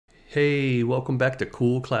Hey, welcome back to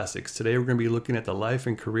Cool Classics. Today we're going to be looking at the life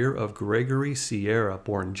and career of Gregory Sierra,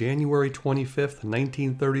 born January 25th,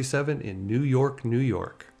 1937 in New York, New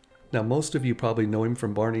York. Now, most of you probably know him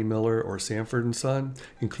from Barney Miller or Sanford and Son,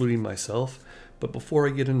 including myself. But before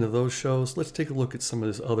I get into those shows, let's take a look at some of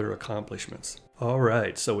his other accomplishments.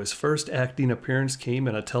 Alright, so his first acting appearance came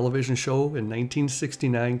in a television show in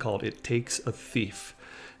 1969 called It Takes a Thief.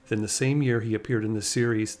 Then the same year he appeared in the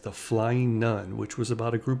series The Flying Nun, which was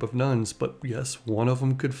about a group of nuns, but yes, one of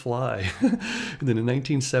them could fly. And then in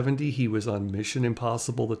 1970 he was on Mission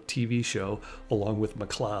Impossible, the TV show, along with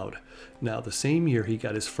McCloud. Now the same year he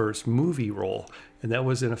got his first movie role, and that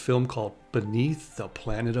was in a film called Beneath the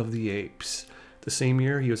Planet of the Apes. The same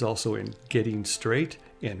year he was also in Getting Straight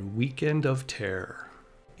and Weekend of Terror.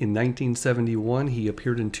 In 1971, he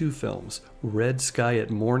appeared in two films, Red Sky at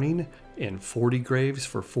Morning and 40 Graves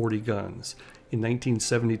for 40 Guns. In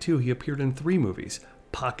 1972, he appeared in three movies,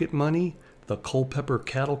 Pocket Money, The Culpeper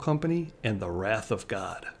Cattle Company, and The Wrath of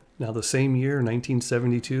God. Now, the same year,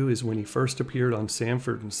 1972, is when he first appeared on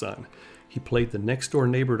Sanford and Son. He played the next-door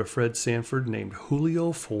neighbor to Fred Sanford named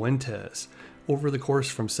Julio Fuentes. Over the course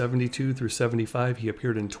from 72 through 75, he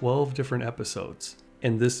appeared in 12 different episodes.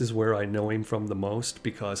 And this is where I know him from the most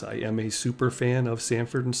because I am a super fan of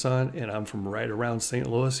Sanford and Son, and I'm from right around St.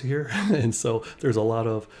 Louis here. And so there's a lot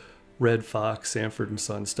of Red Fox, Sanford and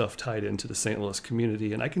Son stuff tied into the St. Louis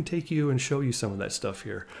community, and I can take you and show you some of that stuff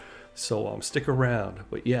here. So stick around.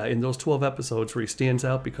 But yeah, in those 12 episodes where he stands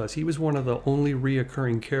out because he was one of the only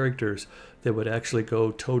reoccurring characters that would actually go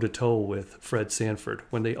toe-to-toe with Fred Sanford.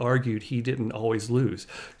 When they argued, he didn't always lose.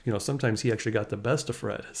 You know, sometimes he actually got the best of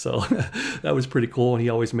Fred. So that was pretty cool, and he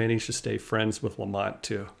always managed to stay friends with Lamont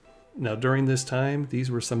too. Now, during this time, these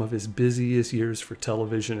were some of his busiest years for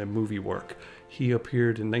television and movie work. He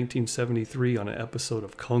appeared in 1973 on an episode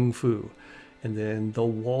of Kung Fu, and then The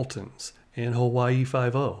Waltons, and Hawaii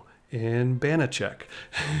Five-0. And Banachek.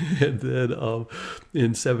 And then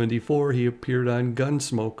in 74, he appeared on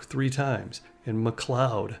Gunsmoke 3 times, and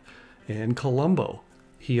McCloud, and Columbo.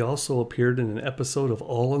 He also appeared in an episode of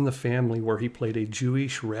All in the Family where he played a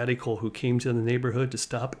Jewish radical who came to the neighborhood to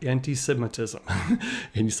stop anti-Semitism.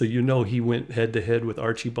 And so you know he went head-to-head with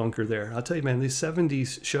Archie Bunker there. I'll tell you, man, these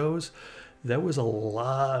 70s shows, that was a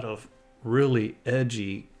lot of really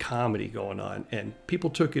edgy comedy going on, and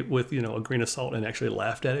people took it with, you know, a grain of salt and actually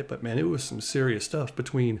laughed at it, but man, it was some serious stuff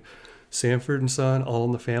between Sanford and Son, All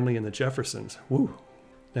in the Family, and the Jeffersons. Woo!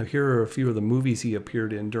 Now here are a few of the movies he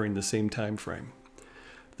appeared in during the same time frame.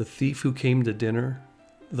 The Thief Who Came to Dinner,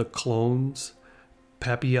 The Clones,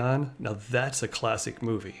 Papillon. Now that's a classic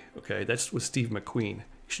movie, okay? That's with Steve McQueen. You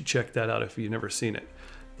should check that out if you've never seen it.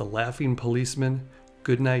 The Laughing Policeman,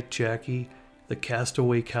 Goodnight Jackie, The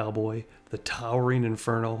Castaway Cowboy, The Towering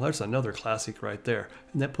Inferno. That's another classic right there.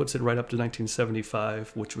 And that puts it right up to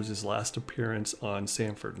 1975, which was his last appearance on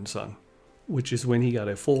Sanford and Son, which is when he got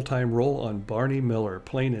a full-time role on Barney Miller,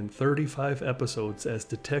 playing in 35 episodes as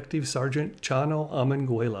Detective Sergeant Chano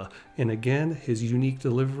Amenguela. And again, his unique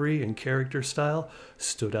delivery and character style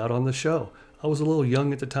stood out on the show. I was a little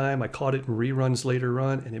young at the time. I caught it in reruns later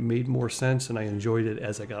on, and it made more sense, and I enjoyed it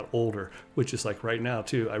as I got older, which is like right now,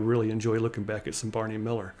 too. I really enjoy looking back at some Barney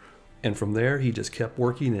Miller. And from there, he just kept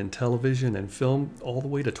working in television and film all the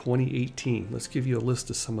way to 2018. Let's give you a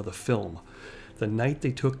list of some of the film. The Night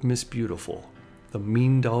They Took Miss Beautiful, The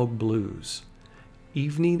Mean Dog Blues,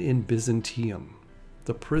 Evening in Byzantium,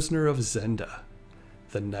 The Prisoner of Zenda,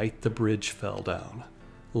 The Night the Bridge Fell Down,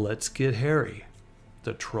 Let's Get Harry,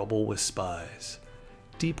 The Trouble with Spies,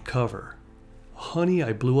 Deep Cover, Honey,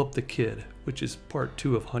 I Blew Up the Kid, which is part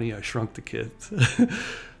 2 of Honey, I Shrunk the Kids.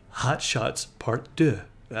 Hot Shots Part 2,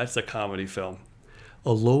 that's a comedy film.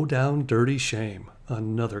 A Low Down Dirty Shame,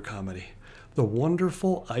 another comedy. The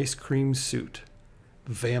Wonderful Ice Cream Suit.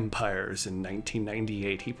 Vampires in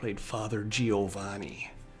 1998, he played Father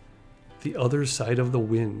Giovanni. The Other Side of the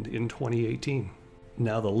Wind in 2018.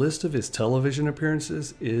 Now, the list of his television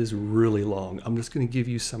appearances is really long. I'm just going to give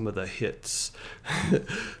you some of the hits.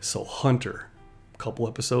 So, Hunter, a couple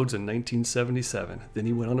episodes in 1977. Then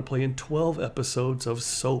he went on to play in 12 episodes of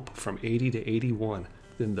Soap from 80 to 81.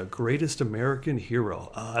 Then The Greatest American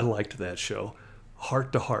Hero. I liked that show.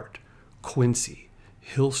 Heart to Heart, Quincy,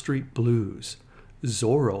 Hill Street Blues,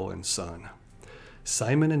 Zorro and Son,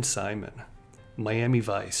 Simon and Simon, Miami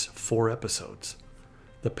Vice, 4 episodes,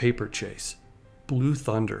 The Paper Chase, Blue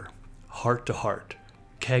Thunder, Heart to Heart,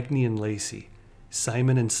 Cagney and Lacey,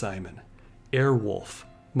 Simon and Simon, Airwolf,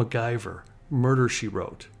 MacGyver, Murder, She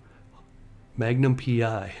Wrote, Magnum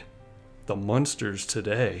P.I., The Munsters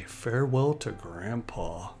Today, Farewell to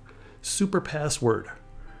Grandpa, Super Password,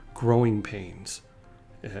 Growing Pains,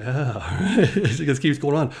 Yeah, it just keeps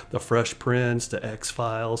going on. The Fresh Prince, the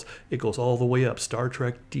X-Files, it goes all the way up. Star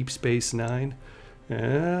Trek, Deep Space Nine,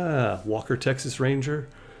 yeah, Walker, Texas Ranger,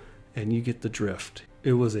 and you get the drift.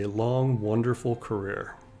 It was a long, wonderful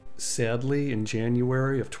career. Sadly, in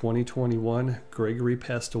January of 2021, Gregory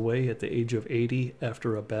passed away at the age of 80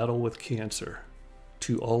 after a battle with cancer.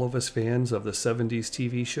 To all of us fans of the 70s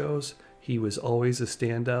TV shows, he was always a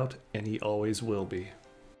standout, and he always will be.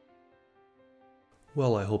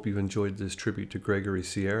 Well, I hope you enjoyed this tribute to Gregory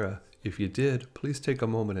Sierra. If you did, please take a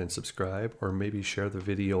moment and subscribe, or maybe share the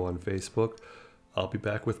video on Facebook. I'll be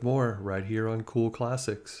back with more right here on Cool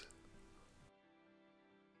Classics.